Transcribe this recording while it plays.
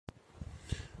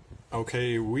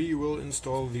Okay, we will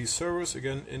install the servos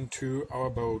again into our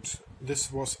boat.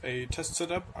 This was a test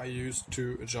setup I used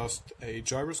to adjust a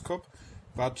gyroscope,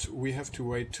 but we have to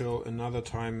wait till another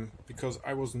time because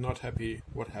I was not happy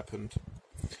what happened.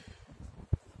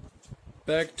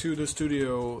 Back to the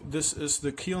studio. This is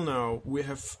the keel now. We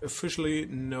have officially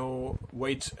no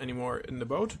weight anymore in the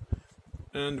boat,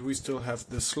 and we still have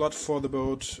the slot for the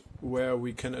boat where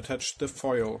we can attach the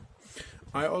foil.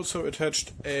 I also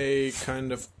attached a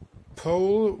kind of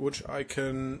pole which I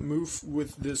can move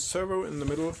with this servo in the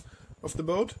middle of the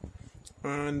boat,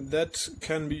 and that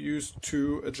can be used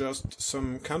to adjust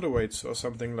some counterweights or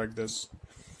something like this.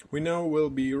 We now will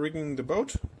be rigging the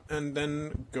boat and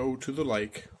then go to the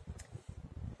lake.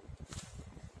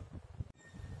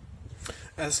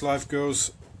 As life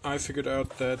goes, I figured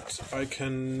out that I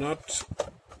cannot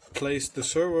place the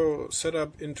servo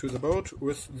setup into the boat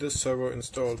with this servo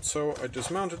installed, so I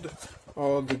dismounted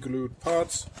all the glued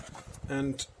parts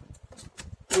and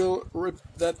will rip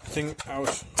that thing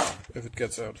out if it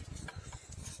gets out.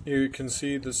 Here you can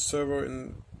see the servo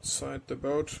inside the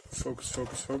boat. Focus,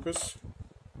 focus, focus.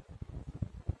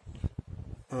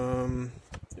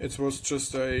 It was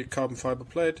just a carbon fiber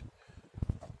plate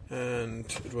and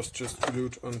it was just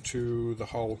glued onto the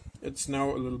hull. It's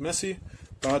now a little messy,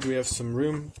 but we have some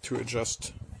room to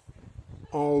adjust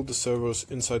all the servos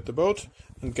inside the boat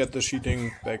and get the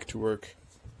sheeting back to work.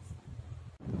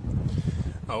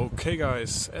 Okay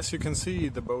guys, as you can see,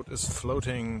 the boat is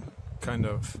floating, kind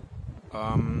of.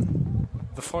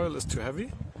 The foil is too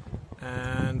heavy,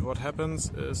 and what happens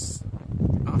is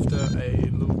after a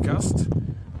little gust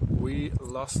we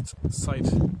lost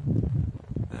sight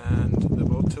and the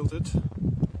boat tilted,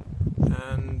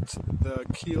 and the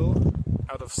keel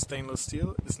out of stainless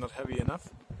steel is not heavy enough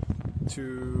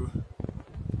to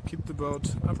keep the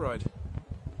boat upright.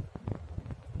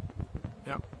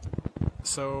 Yeah.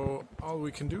 So all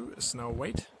we can do is now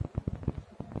wait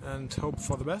and hope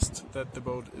for the best, that the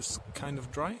boat is kind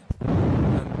of dry,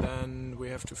 and then we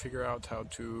have to figure out how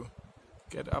to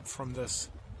get up from this.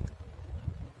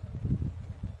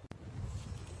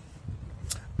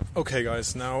 Okay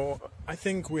guys, now I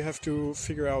think we have to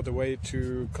figure out a way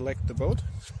to collect the boat,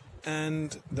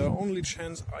 and the only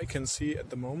chance I can see at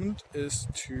the moment is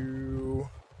to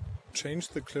change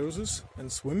the clothes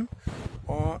and swim,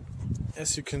 or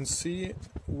as you can see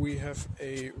we have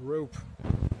a rope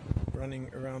running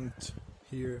around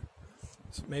here,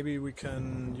 so maybe we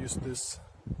can use this.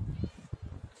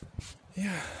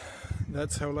 Yeah,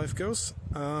 that's how life goes.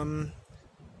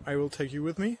 I will take you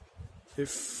with me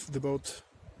if the boat...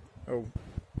 Oh,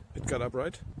 it got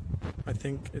upright. I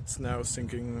think it's now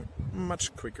sinking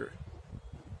much quicker.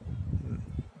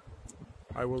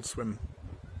 I will swim.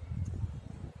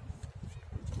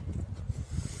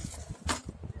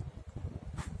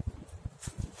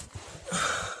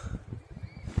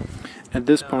 At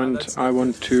this point I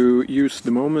want to use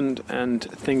the moment and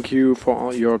thank you for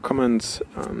all your comments.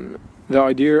 The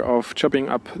idea of chopping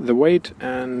up the weight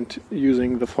and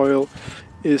using the foil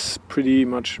is pretty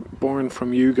much born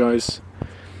from you guys.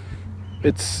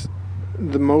 It's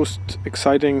the most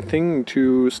exciting thing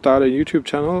to start a YouTube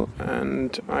channel,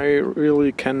 and I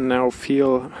really can now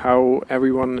feel how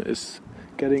everyone is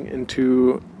getting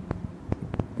into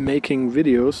making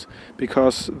videos,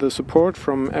 because the support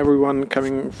from everyone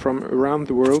coming from around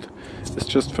the world is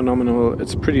just phenomenal.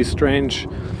 It's pretty strange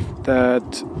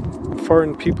that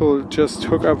foreign people just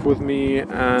hook up with me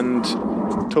and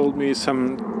told me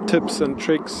some tips and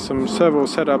tricks, some servo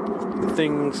setup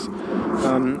things.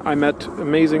 I met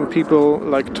amazing people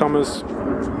like Thomas,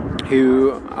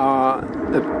 who are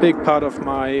a big part of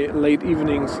my late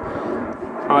evenings.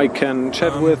 I can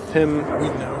chat with him,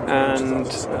 and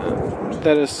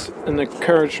that is an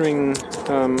encouraging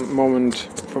moment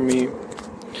for me.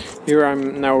 Here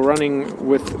I'm now running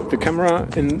with the camera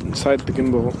inside the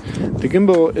gimbal. The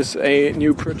gimbal is a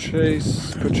new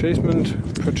purchase.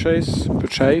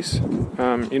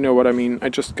 You know what I mean. I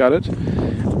just got it,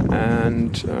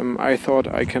 and I thought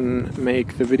I can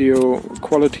make the video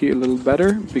quality a little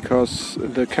better because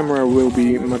the camera will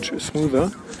be much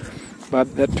smoother.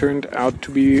 But that turned out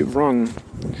to be wrong.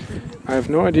 I have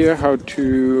no idea how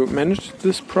to manage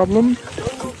this problem,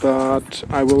 but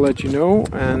I will let you know,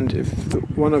 and if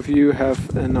one of you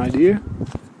have an idea,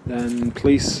 then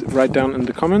please write down in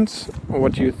the comments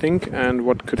what you think and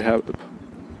what could help.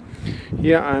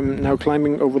 Here I'm now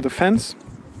climbing over the fence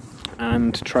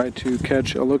and try to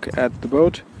catch a look at the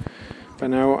boat. By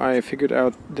now I figured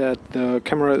out that the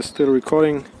camera is still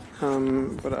recording,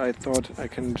 but I thought I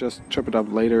can just chop it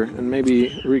up later and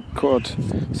maybe record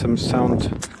some sound,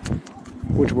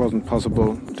 which wasn't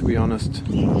possible, to be honest.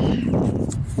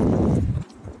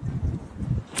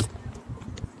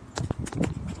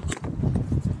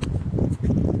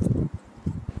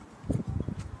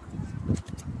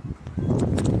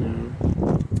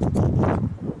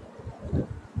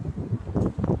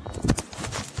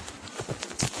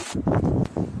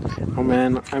 Oh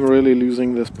man, I'm really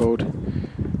losing this boat.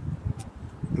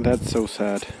 That's so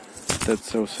sad. That's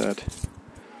so sad.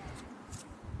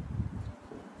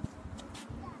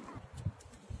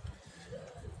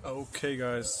 Okay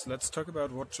guys, let's talk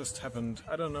about what just happened.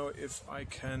 I don't know if I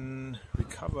can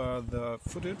recover the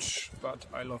footage, but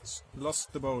I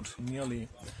lost the boat, nearly.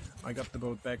 I got the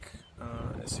boat back,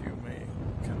 as you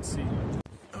can see.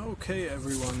 Okay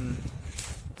everyone,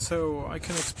 so I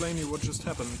can explain you what just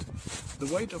happened.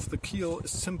 The weight of the keel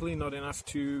is simply not enough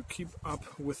to keep up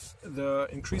with the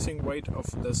increasing weight of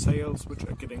the sails, which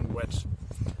are getting wet.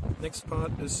 Next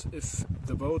part is if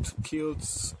the boat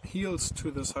heels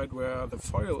to the side where the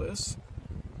foil is,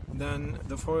 then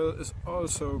the foil is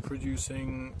also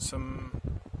producing some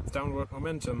downward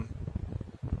momentum,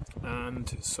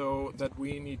 and so that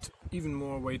we need even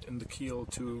more weight in the keel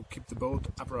to keep the boat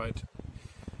upright.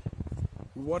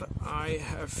 What I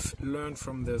have learned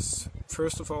from this: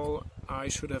 first of all, I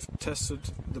should have tested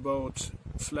the boat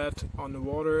flat on the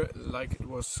water like it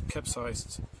was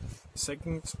capsized.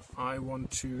 Second, I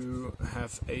want to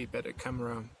have a better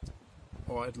camera,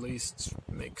 or at least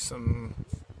make some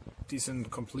decent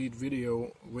complete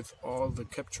video with all the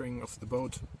capturing of the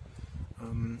boat.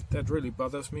 That really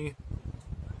bothers me,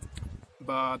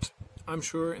 but I'm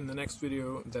sure in the next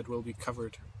video that will be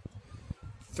covered.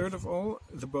 Third of all,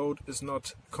 the boat is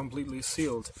not completely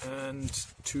sealed, and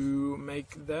to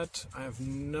make that, I have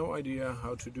no idea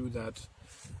how to do that.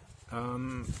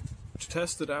 To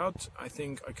test it out, I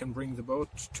think I can bring the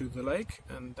boat to the lake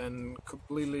and then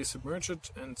completely submerge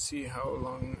it and see how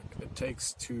long it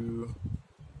takes to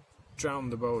drown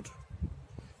the boat.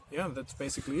 Yeah, that's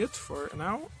basically it for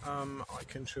now. I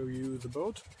can show you the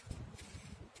boat.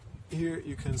 Here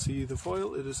you can see the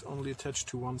foil. It is only attached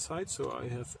to one side, so I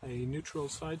have a neutral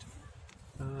side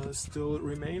still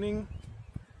remaining.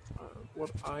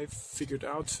 What I figured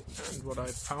out and what I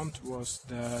found was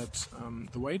that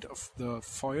the weight of the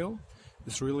foil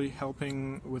is really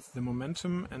helping with the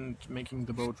momentum and making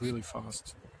the boat really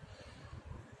fast.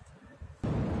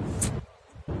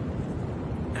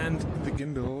 And the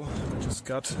gimbal I just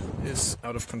got is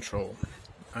out of control.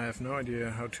 I have no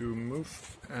idea how to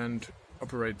move and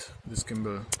operate this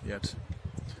gimbal yet.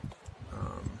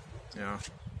 Yeah.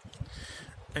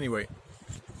 Anyway,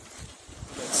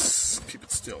 let's keep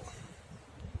it still.